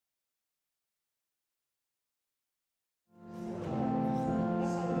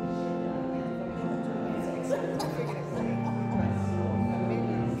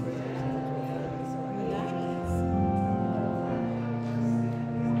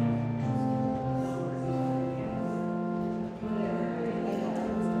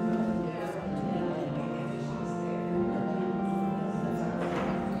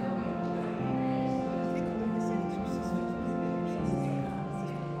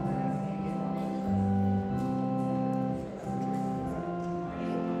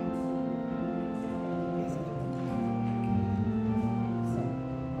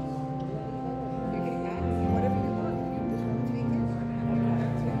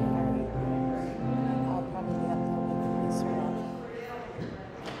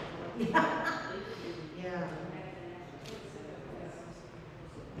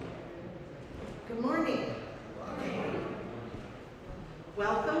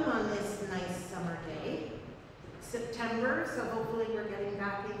welcome on this nice summer day. September, so hopefully we're getting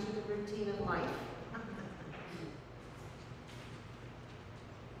back into the routine of life.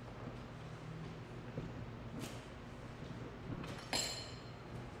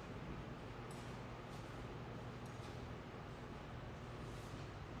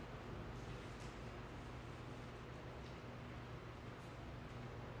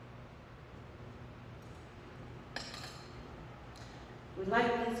 We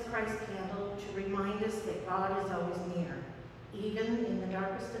light this Christ candle to remind us that God is always near. Even in the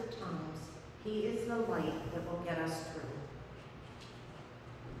darkest of times, He is the light that will get us through.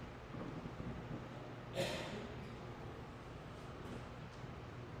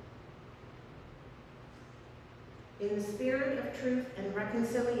 In the spirit of truth and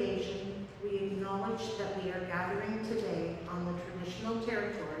reconciliation, we acknowledge that we are gathering today on the traditional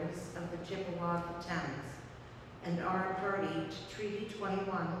territories of the Chippewa Thames and are a party to Treaty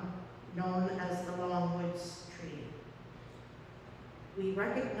 21, known as the Longwoods Treaty. We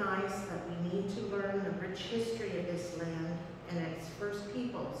recognize that we need to learn the rich history of this land and its First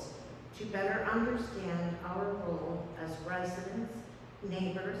Peoples to better understand our role as residents,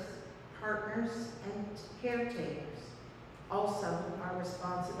 neighbors, partners, and caretakers. Also, our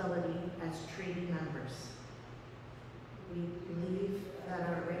responsibility as treaty members. We believe that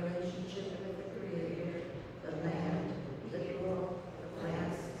our relationship with the Creator, the land, the people, the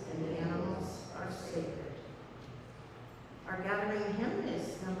plants, and the animals are sacred. Our gathering hymn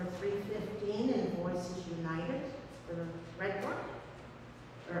is number 315 in Voices United, the red book,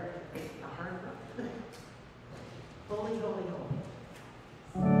 or the hard book. Holy, holy, holy.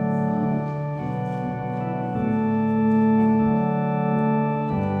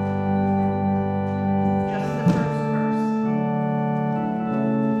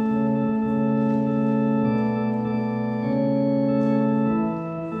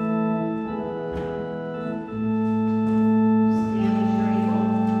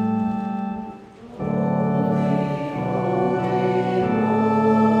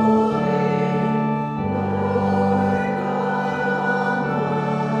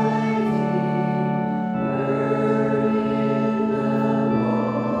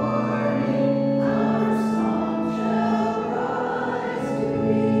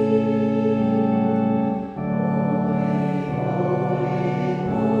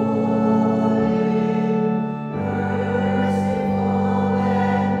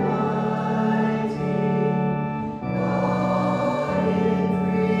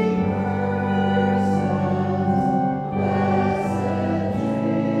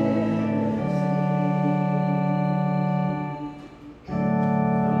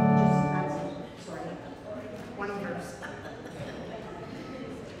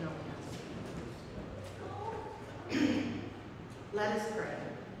 Let us pray.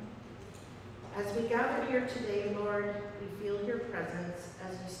 As we gather here today, Lord, we feel your presence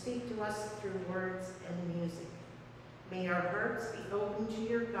as you speak to us through words and music. May our hearts be open to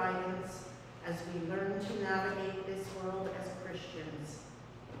your guidance as we learn to navigate this world as Christians,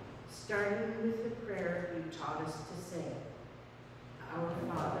 starting with the prayer you taught us to say. Our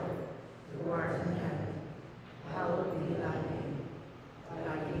Father, who art in heaven, hallowed be thy name.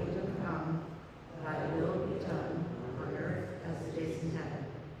 Thy kingdom come, thy will be done on earth as it is in heaven.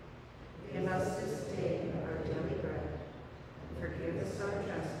 Give us this day our daily bread, and forgive us our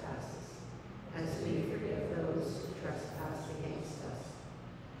trespasses, as we forgive those who trespass against us.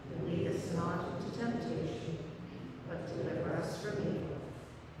 And lead us not into temptation, but deliver us from evil.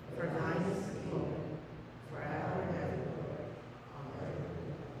 For thine is the kingdom, forever and ever. Amen.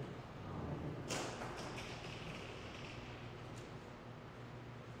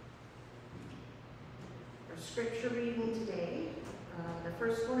 Our scripture reading today, the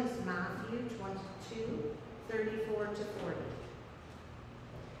first one is Matthew 22, 34 to 40.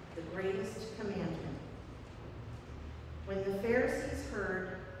 The greatest commandment. When the Pharisees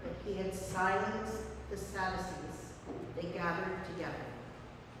heard that he had silenced the Sadducees, they gathered together.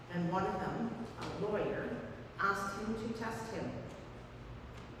 And one of them, a lawyer, asked him to test him.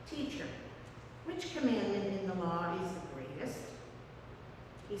 Teacher, which commandment in the law is the greatest?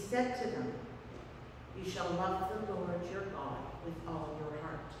 He said to them, you shall love the Lord your God with all your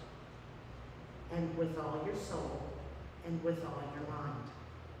heart, and with all your soul, and with all your mind.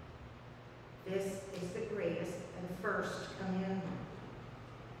 This is the greatest and first commandment.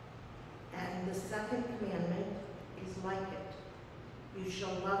 And the second commandment is like it. You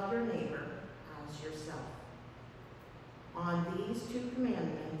shall love your neighbor as yourself. On these two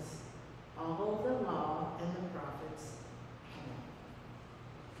commandments, all the law and the prophets hang.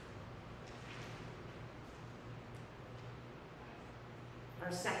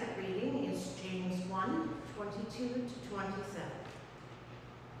 Our second reading is James 1:22 to 27.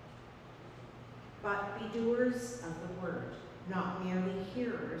 But be doers of the word, not merely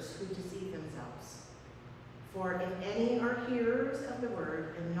hearers who deceive themselves. For if any are hearers of the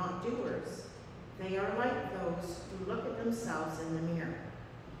word and not doers, they are like those who look at themselves in the mirror.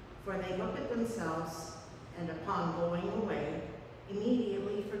 For they look at themselves and upon going away,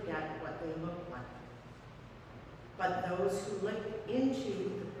 immediately forget what they look like. But those who look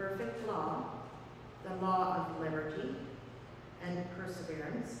into the perfect law, the law of liberty and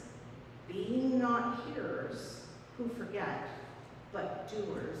perseverance, being not hearers who forget, but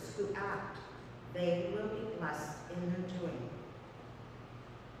doers who act, they will be blessed in their doing.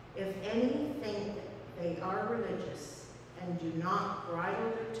 If any think they are religious and do not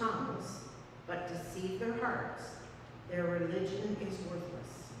bridle their tongues, but deceive their hearts, their religion is worthless.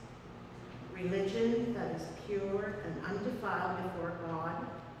 Religion that is pure and undefiled before God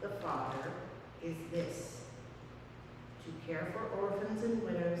the Father is this: to care for orphans and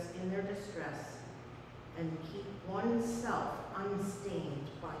widows in their distress, and keep oneself unstained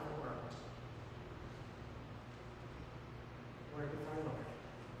by the world. Word of our Lord.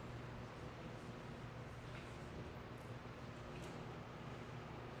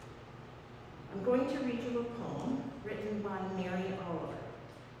 I'm going to read you a poem written by Mary Oliver.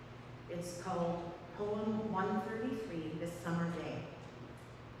 It's called Poem 133, This Summer Day.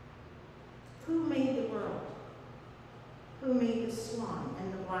 Who made the world? Who made the swan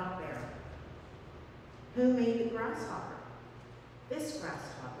and the black bear? Who made the grasshopper? This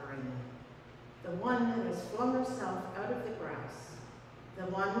grasshopper, I mean. The one that has flung herself out of the grass. The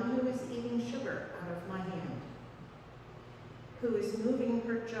one who is eating sugar out of my hand. Who is moving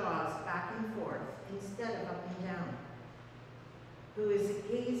her jaws back and forth instead of up and down. Who is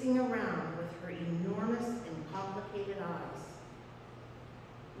gazing around with her enormous and complicated eyes.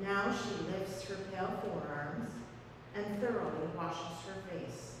 Now she lifts her pale forearms and thoroughly washes her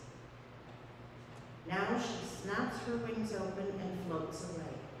face. Now she snaps her wings open and floats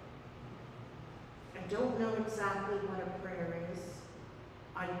away. I don't know exactly what a prayer is.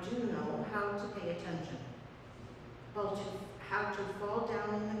 I do know how to pay attention. How to fall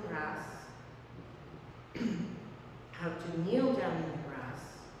down in the grass, how to kneel down in the grass,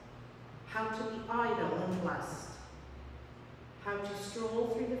 how to be idle and blessed, how to stroll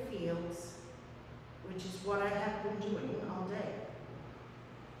through the fields, which is what I have been doing all day.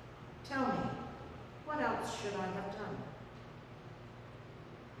 Tell me, what else should I have done?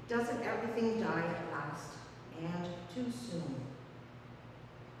 Doesn't everything die at last, and too soon?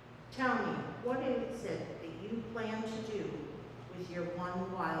 Tell me, what is it that you plan to do with your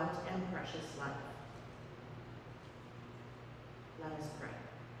one wild and precious life? Let us pray.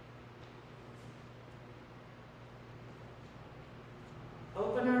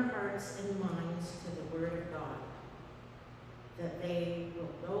 Open our hearts and minds to the Word of God, that they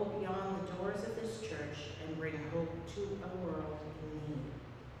will go beyond the doors of this church and bring hope to a world in need.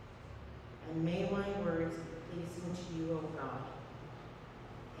 And may my words be pleasing to you, O God.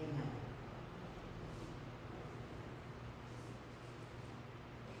 Amen.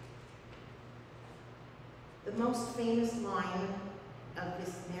 The most famous line of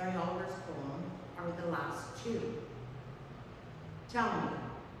this Mary Oliver's poem are the last two. Tell me,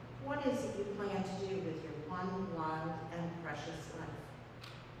 what is it you plan to do with your one wild and precious life?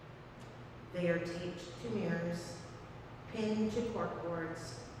 They are taped to mirrors, pinned to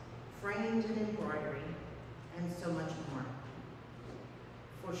corkboards, framed in embroidery, and so much more.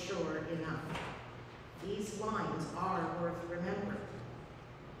 For sure enough, these lines are worth remembering.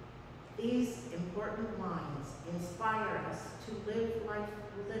 These important lines inspire us to live life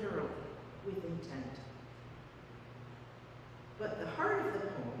literally with intent. But the heart of the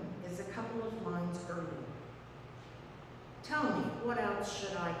poem is a couple of lines earlier. Tell me, what else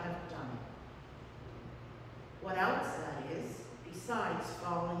should I have done? What else, that is, besides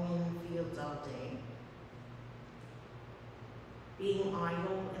falling in the fields all day, being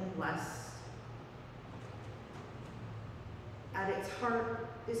idle and blessed. At its heart,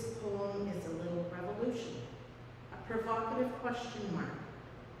 this poem is a little revolution, a provocative question mark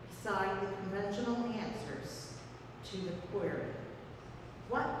beside the conventional answers to the query,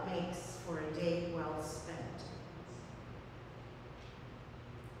 what makes for a day well spent?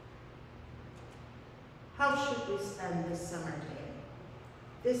 How should we spend this summer day?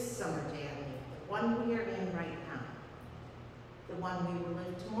 This summer day, I mean, the one we are in right now, the one we will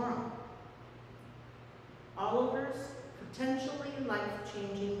live tomorrow. Oliver's potentially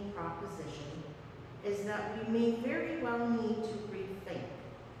life-changing proposition is that we may very well need to rethink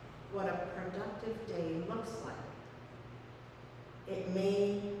what a productive day looks like. It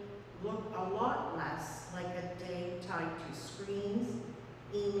may look a lot less like a day tied to screens,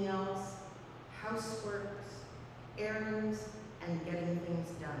 emails, houseworks, errands, and getting things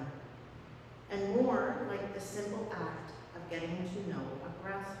done, and more like the simple act of getting to know a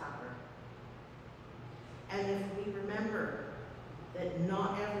grasshopper. And if we remember that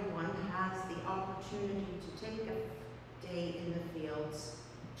not everyone has the opportunity to take a day in the fields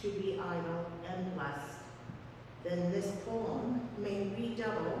to be idle and blessed, then this poem may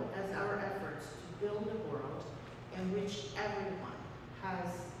redouble as our efforts to build a world in which everyone has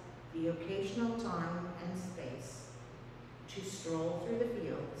the occasional time and space to stroll through the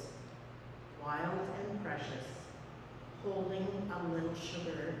fields, wild and precious, holding a little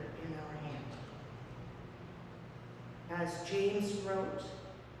sugar in our hand. As James wrote,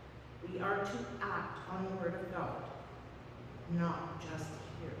 we are to act on the Word of God, not just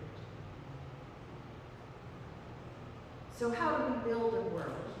hear it. So how do we build a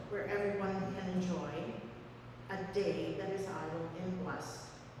world where everyone can enjoy a day that is idle and blessed?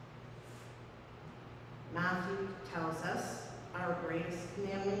 Matthew tells us our greatest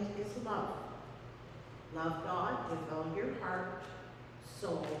commandment is love. Love God with all your heart,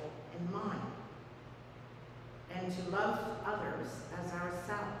 soul, and mind. And to love others as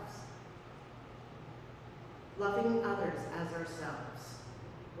ourselves. Loving others as ourselves.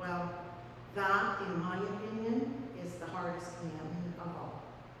 Well, that, in my opinion, is the hardest commandment of all.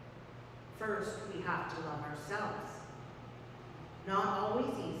 First, we have to love ourselves. Not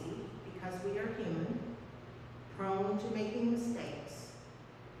always easy, because we are human, prone to making mistakes,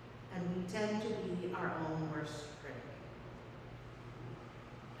 and we tend to be our own worst critic.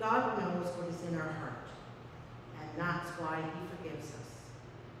 God knows what is in our heart, and that's why he forgives us.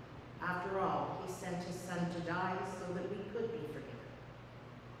 After all, he sent his son to die so that we could be forgiven.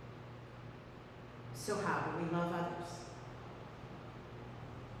 So how do we love others?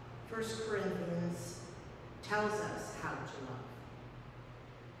 1 Corinthians tells us how to love,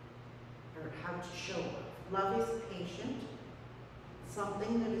 or how to show love. Love is patient,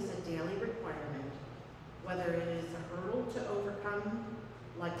 something that is a daily requirement, whether it is a hurdle to overcome,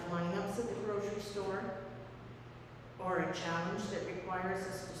 like lineups at the grocery store, or a challenge that requires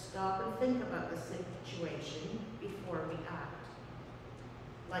us to stop and think about the situation before we act.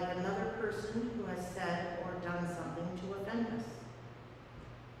 Like another person who has said or done something to offend us.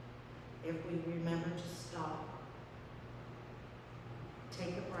 If we remember to stop,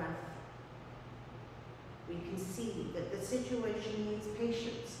 take a breath, we can see that the situation needs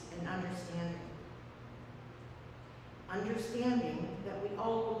patience and understanding. Understanding that we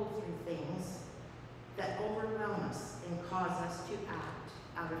all go through things that overwhelm us and cause us to act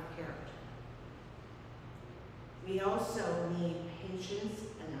out of character. We also need patience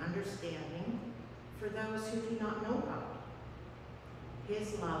and understanding for those who do not know God,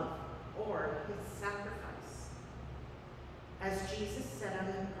 his love, or his sacrifice. As Jesus said on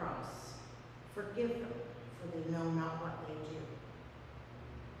the cross, forgive them, for they know not what they do.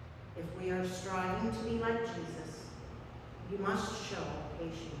 If we are striving to be like Jesus, we must show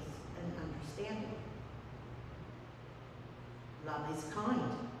patience and understanding. Love is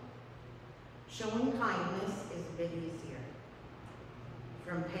kind. Showing kindness is a bit easier.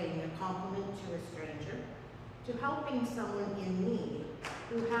 From paying a compliment to a stranger, to helping someone in need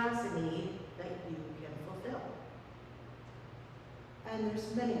who has a need that you can fulfill. And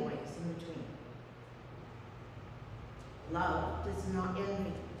there's many ways in between. Love does not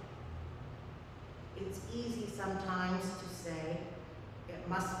envy. It's easy sometimes to say, it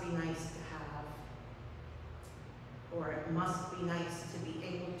must be nice to have, or it must be nice to be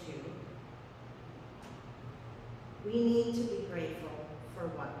able to. We need to be grateful for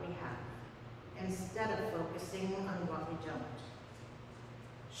what we have, instead of focusing on what we don't.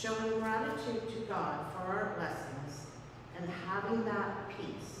 Showing gratitude to God for our blessings and having that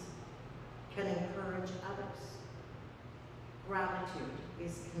peace can encourage others. Gratitude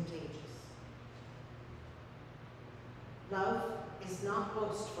is contagious. Love is not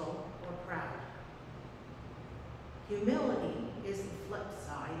boastful or proud. Humility is the flip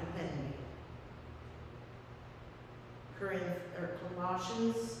side of envy.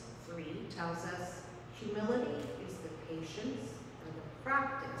 Colossians 3 tells us humility is the patience or the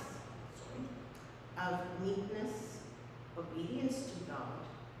practice of meekness, obedience to God,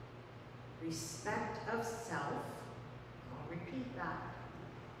 respect of self, I'll repeat that,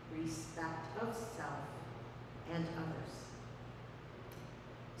 respect of self and others,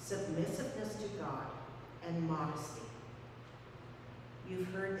 submissiveness to God, and modesty. You've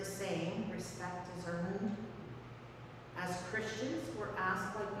heard the saying, respect is earned. As Christians, we're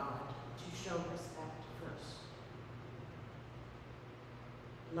asked by God to show respect first.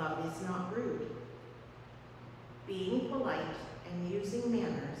 Love is not rude. Being polite and using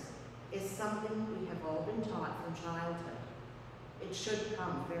manners is something we have all been taught from childhood. It should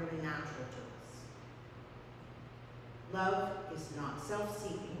come fairly natural to us. Love is not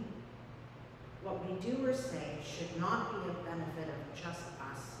self-seeking. What we do or say should not be a benefit of just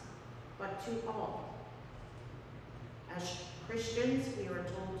us, but to all. As Christians, we are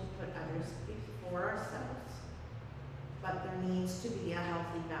told to put others before ourselves, but there needs to be a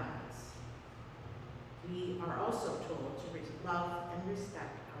healthy balance. We are also told to love and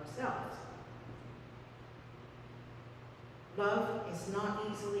respect ourselves. Love is not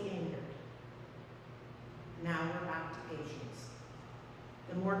easily angered. Now we're back to patience.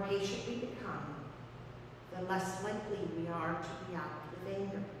 The more patient we become, the less likely we are to react with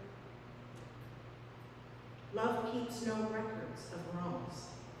anger. Love keeps no records of wrongs.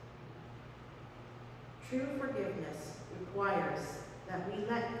 True forgiveness requires that we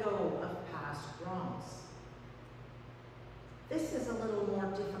let go of past wrongs. This is a little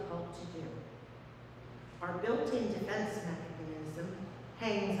more difficult to do. Our built-in defense mechanism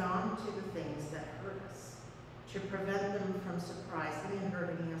hangs on to the things that hurt us to prevent them from surprising and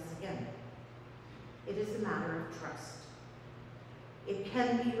hurting us again. It is a matter of trust. It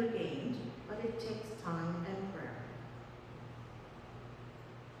can be regained, but it takes time and prayer.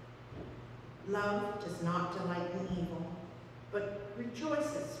 Love does not delight in evil, but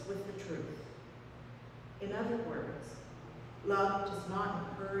rejoices with the truth. In other words, love does not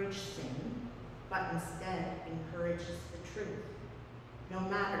encourage sin, but instead encourages the truth, no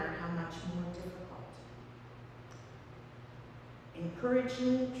matter how much more difficult.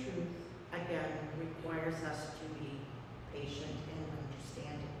 Encouraging the truth, again, requires us to be patient and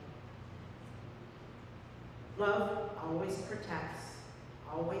understanding. Love always protects,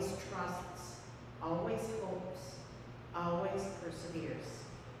 always trusts, always hopes, always perseveres.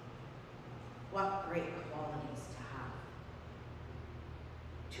 What great qualities to have.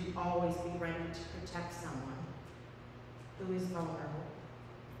 To always be ready to protect someone who is vulnerable.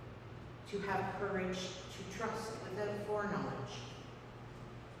 To have courage to trust without foreknowledge.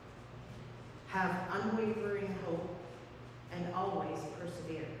 Have unwavering hope and always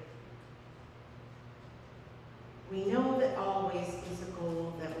persevere. We know that always is a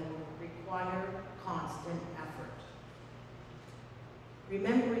goal that will require constant effort.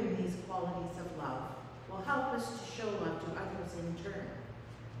 Remembering these qualities of love will help us to show love to others in turn,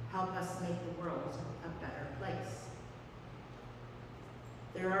 help us make the world a better place.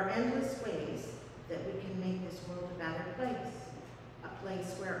 There are endless ways that we can make this world a better place, a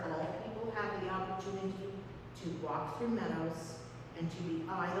place where all people have the opportunity to walk through meadows and to be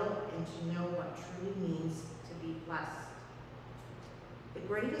idle and to know what truly means to be blessed. The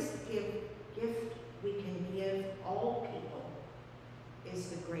greatest gift we can give all people is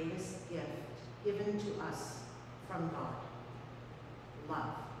the greatest gift given to us from God,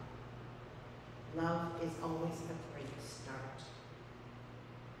 love. Love is always a great start.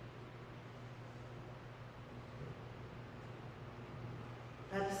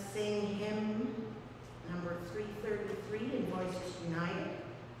 Let us sing hymn number 333 in Voices United,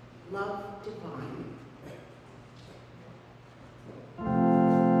 Love Divine. Love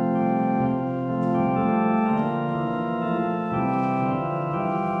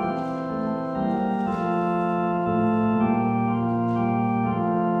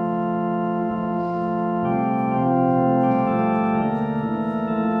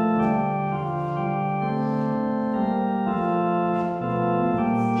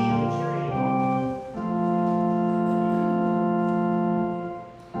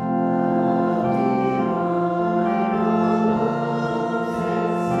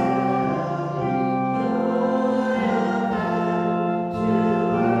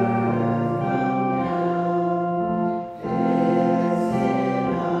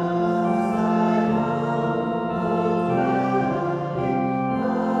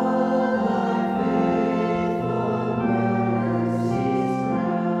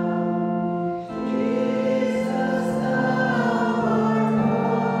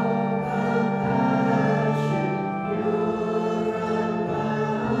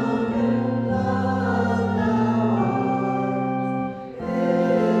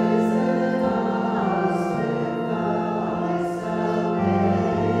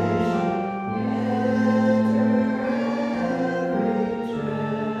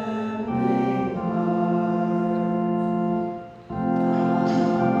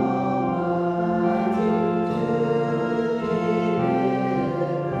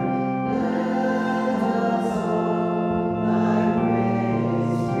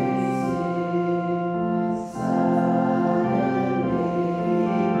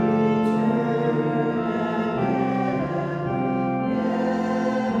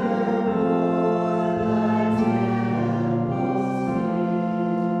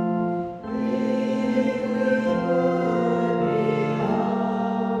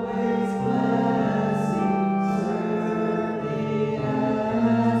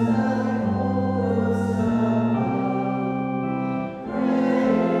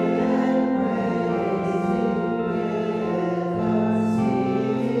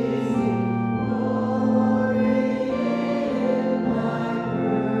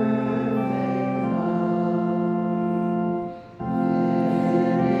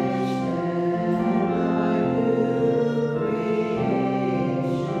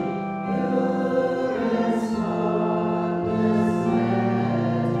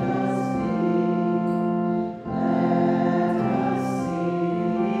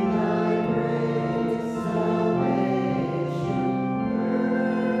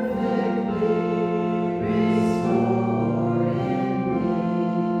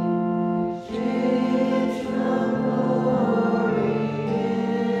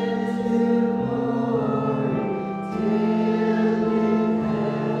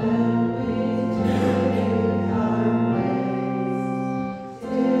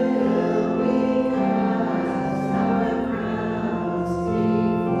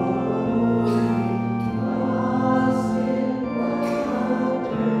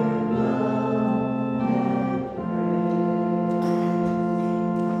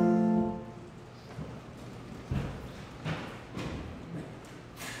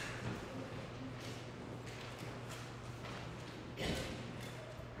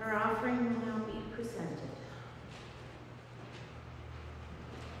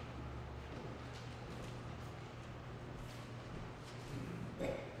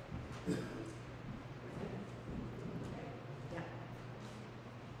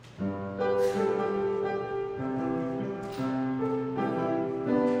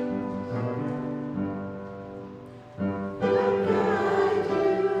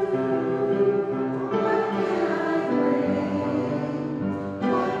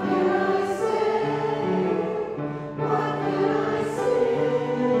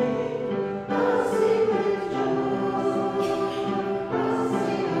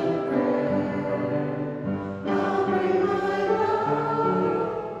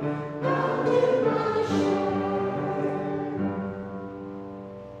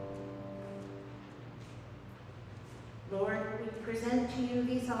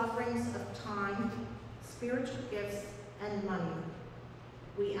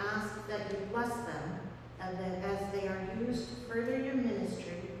We ask that you bless them and that as they are used to further your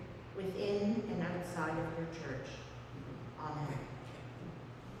ministry within and outside of your church. Amen.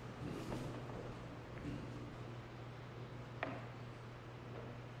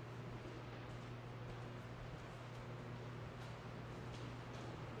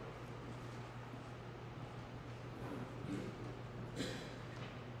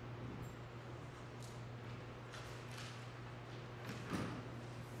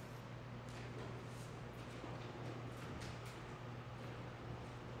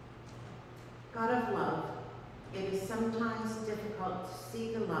 God of love, it is sometimes difficult to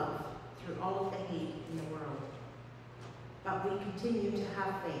see the love through all of the hate in the world, but we continue to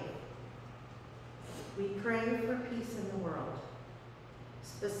have faith. We pray for peace in the world,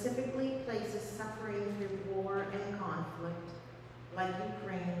 specifically places suffering through war and conflict, like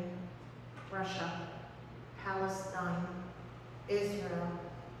Ukraine, Russia, Palestine, Israel,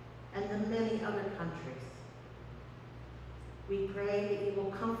 and the many other countries. We pray that you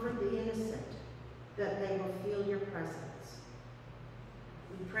will comfort the innocent, that they will feel your presence.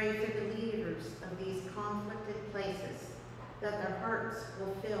 We pray for the leaders of these conflicted places, that their hearts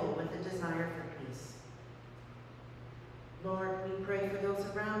will fill with a desire for peace. Lord, we pray for those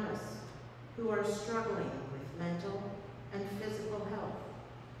around us who are struggling with mental and physical health,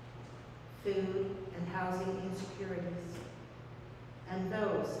 food and housing insecurities, and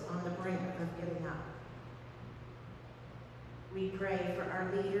those on the brink of giving up. We pray for our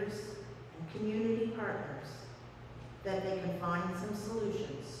leaders and community partners that they can find some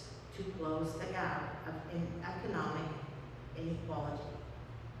solutions to close the gap of economic inequality.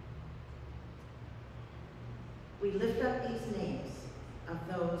 We lift up these names of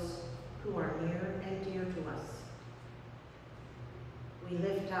those who are near and dear to us. We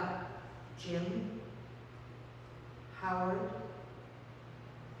lift up Jim, Howard,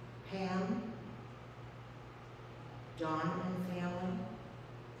 Pam, Dawn and family,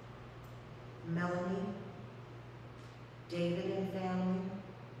 Melanie, David and family,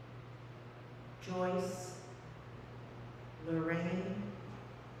 Joyce, Lorraine,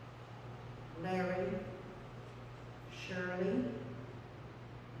 Larry, Shirley,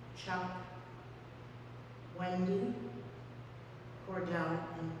 Chuck, Wendy, Cordell,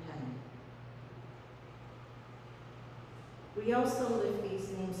 and Penny. We also lift these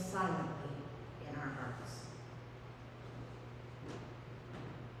names silently in our hearts.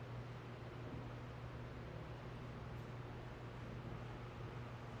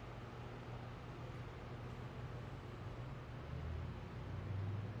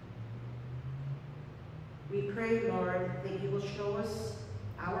 We pray, Lord, that you will show us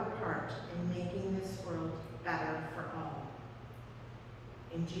our part in making this world better for all.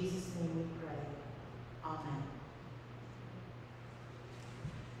 In Jesus' name we pray. Amen.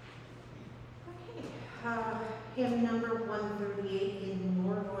 Okay, hymn number 138 in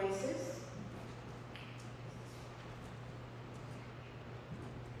More Voices.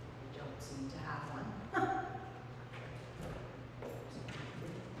 I don't seem to have one.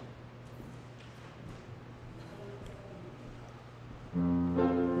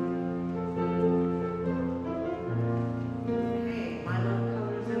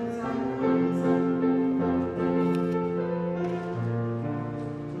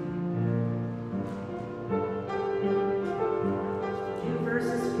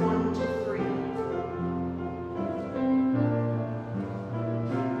 Verses 1 to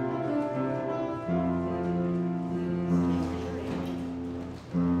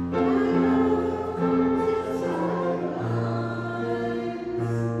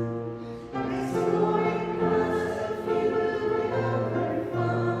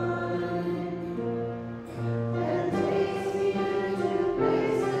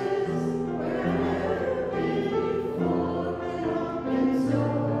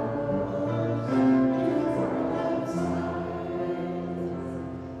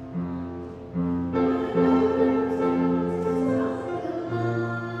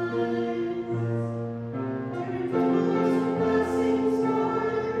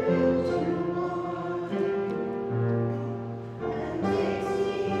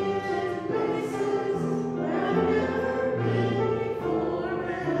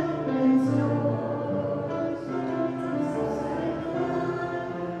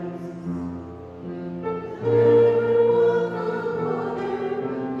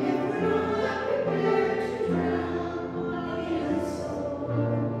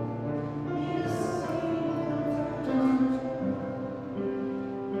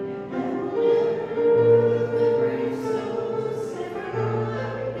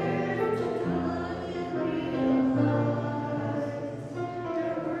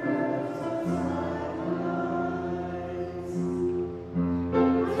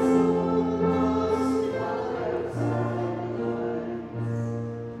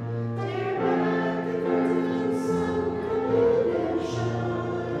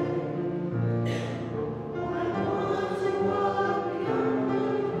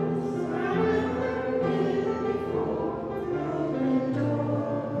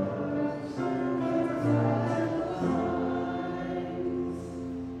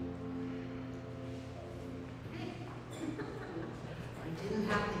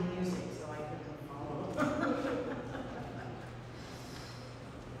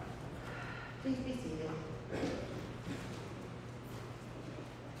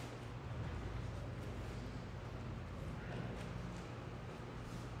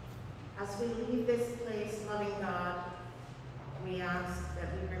As we leave this place, loving God, we ask that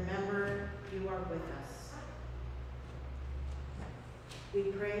we remember you are with us. We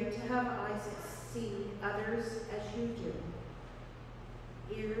pray to have eyes that see others as you do,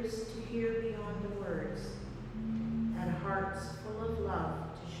 ears to hear beyond the words, and hearts full of love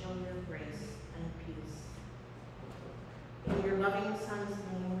to show your grace and peace. In your loving Son's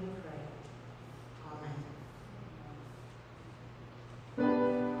name we pray. Amen.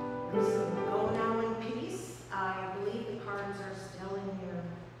 So go now in peace. I believe the cards are still in your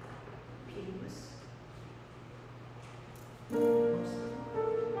pews.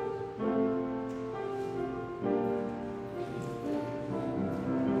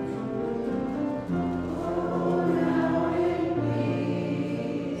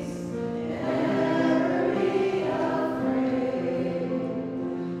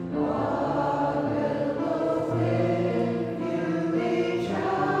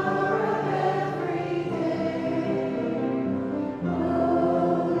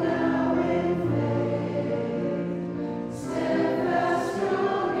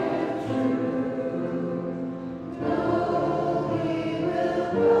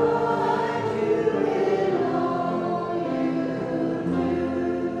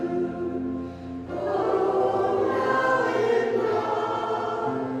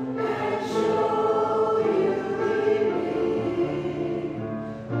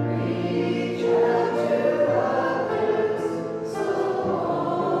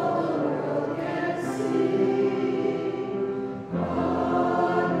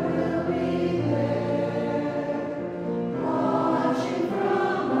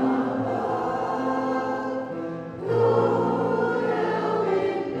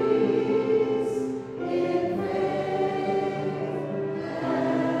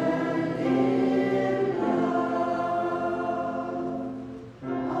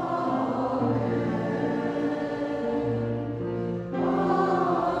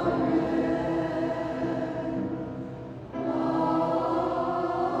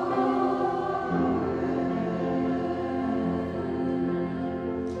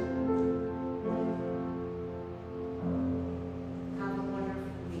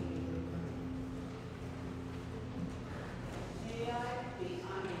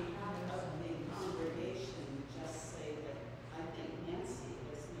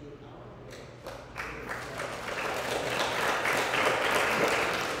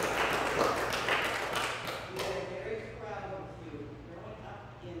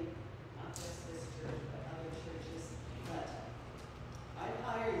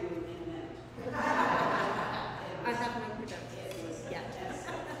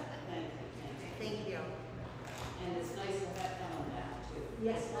 And it's nice to have Ellen back too.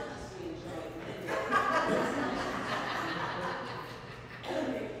 Yes. As much as we enjoy